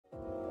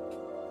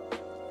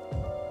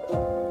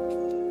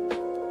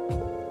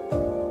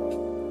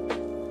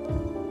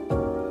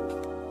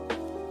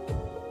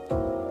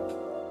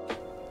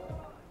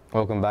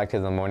Welcome back to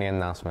the morning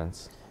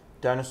announcements.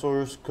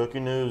 Dinosaurs, cookie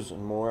news,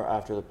 and more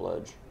after the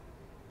pledge.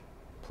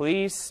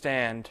 Please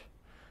stand.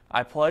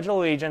 I pledge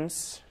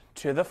allegiance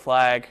to the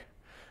flag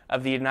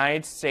of the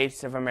United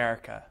States of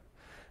America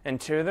and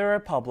to the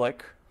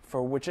republic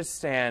for which it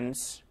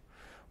stands,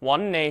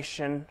 one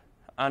nation,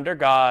 under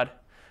God,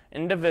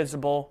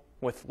 indivisible,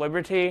 with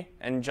liberty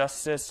and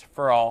justice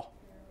for all.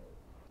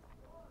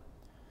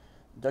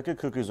 Deca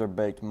cookies are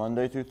baked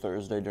Monday through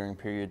Thursday during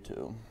period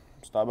 2.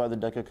 Stop by the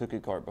Deca cookie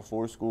cart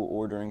before school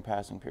or during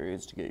passing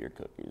periods to get your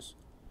cookies.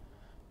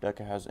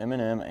 Deca has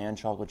M&M and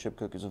chocolate chip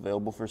cookies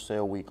available for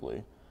sale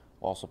weekly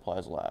while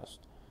supplies last.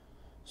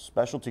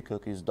 Specialty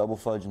cookies, double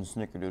fudge, and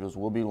snickerdoodles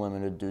will be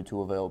limited due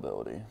to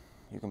availability.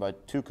 You can buy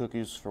 2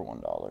 cookies for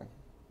 $1.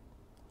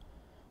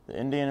 The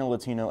Indiana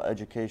Latino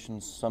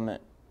Education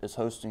Summit is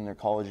hosting their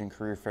college and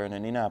career fair in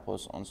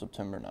Indianapolis on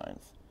September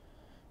 9th.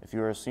 If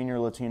you are a senior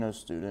Latino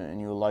student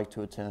and you would like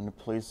to attend,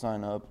 please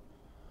sign up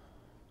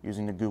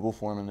using the Google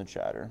form in the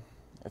chatter.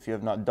 If you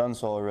have not done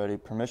so already,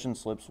 permission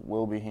slips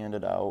will be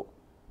handed out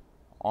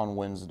on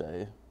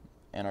Wednesday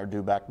and are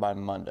due back by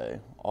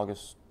Monday,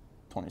 August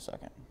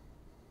 22nd.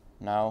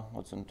 Now,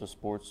 let's into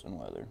sports and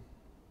weather.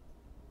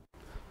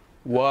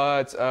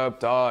 What's up,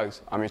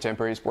 dogs? I'm your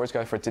temporary sports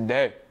guy for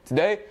today.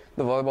 Today,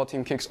 the volleyball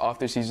team kicks off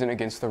their season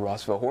against the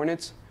Rossville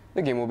Hornets.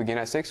 The game will begin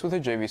at 6 with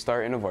a JV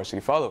start and a varsity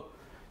follow.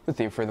 The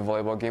theme for the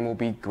volleyball game will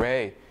be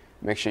gray.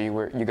 Make sure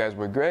you guys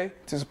wear gray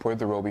to support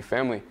the Roby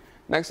family.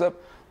 Next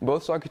up,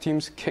 both soccer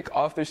teams kick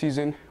off their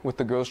season with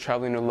the girls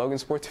traveling to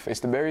Logansport to face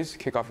the Berries.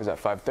 Kickoff is at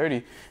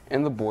 5:30,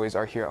 and the boys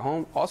are here at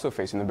home also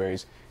facing the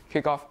Berries.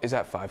 Kickoff is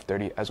at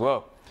 5:30 as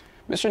well.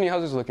 Mr.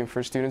 Niehaus is looking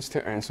for students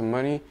to earn some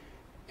money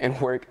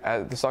and work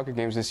at the soccer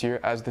games this year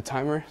as the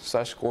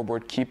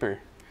timer/scoreboard keeper.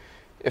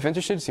 If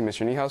interested, see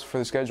Mr. Niehaus for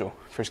the schedule.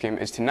 First game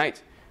is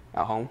tonight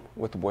at home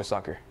with the boys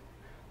soccer.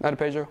 Now to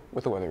Pedro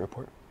with the weather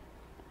report.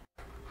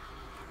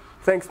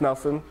 Thanks,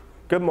 Nelson.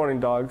 Good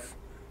morning, dogs.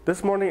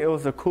 This morning it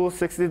was a cool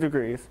 60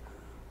 degrees.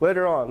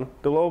 Later on,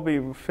 the low will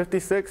be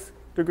 56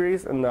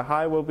 degrees and the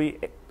high will be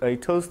a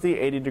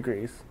toasty 80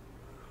 degrees.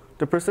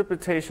 The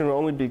precipitation will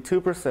only be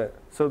 2%,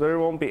 so there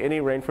won't be any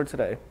rain for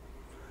today.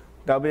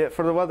 That'll be it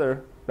for the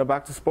weather. Now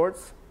back to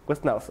sports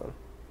with Nelson.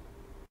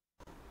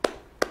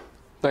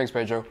 Thanks,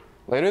 Pedro.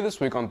 Later this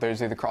week on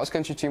Thursday, the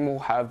cross-country team will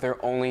have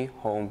their only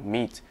home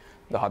meet,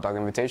 the Hot Dog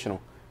Invitational.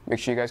 Make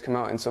sure you guys come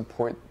out and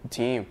support the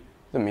team.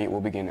 The meet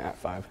will begin at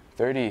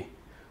 5:30.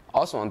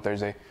 Also on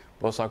Thursday,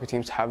 both soccer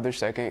teams have their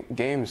second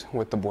games,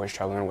 with the boys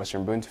traveling to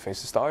Western Boone to face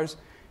the Stars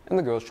and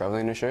the girls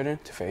traveling to Sheridan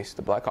to face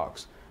the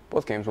Blackhawks.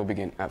 Both games will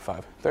begin at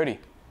 5:30.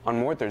 On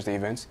more Thursday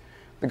events,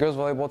 the girls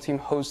volleyball team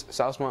hosts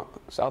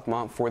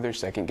Southmont for their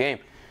second game.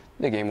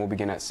 The game will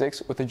begin at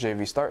 6 with a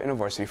JV start and a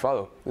varsity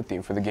follow. The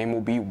theme for the game will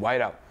be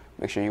whiteout.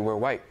 Make sure you wear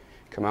white.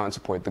 Come out and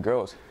support the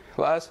girls.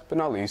 Last but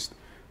not least,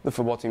 the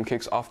football team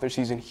kicks off their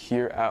season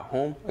here at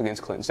home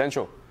against Clinton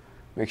Central.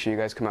 Make sure you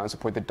guys come out and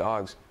support the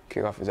dogs.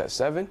 Kickoff is at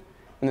 7,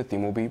 and the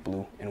theme will be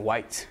blue and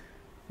white.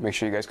 Make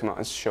sure you guys come out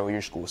and show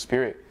your school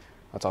spirit.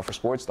 That's all for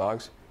sports,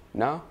 dogs.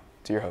 Now,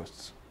 to your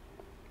hosts.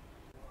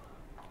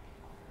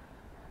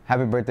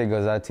 Happy birthday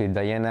goes out to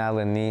Diana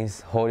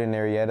Alanis, Holden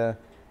Arietta,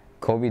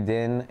 Kobe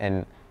Din,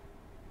 and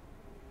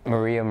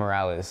Maria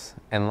Morales.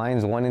 And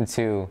lines 1 and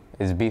 2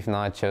 is beef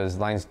nachos.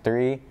 Lines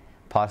 3,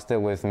 pasta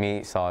with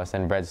meat sauce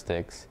and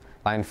breadsticks.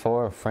 Line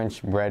 4,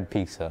 French bread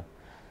pizza.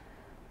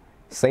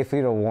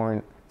 Safety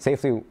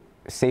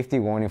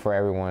warning for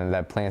everyone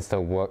that plans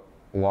to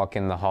walk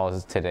in the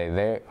halls today.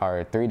 There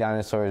are 3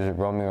 dinosaurs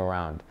roaming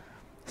around.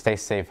 Stay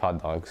safe,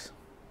 hot dogs.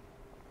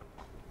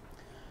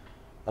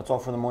 That's all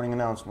for the morning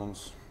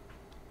announcements.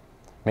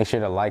 Make sure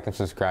to like and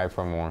subscribe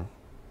for more.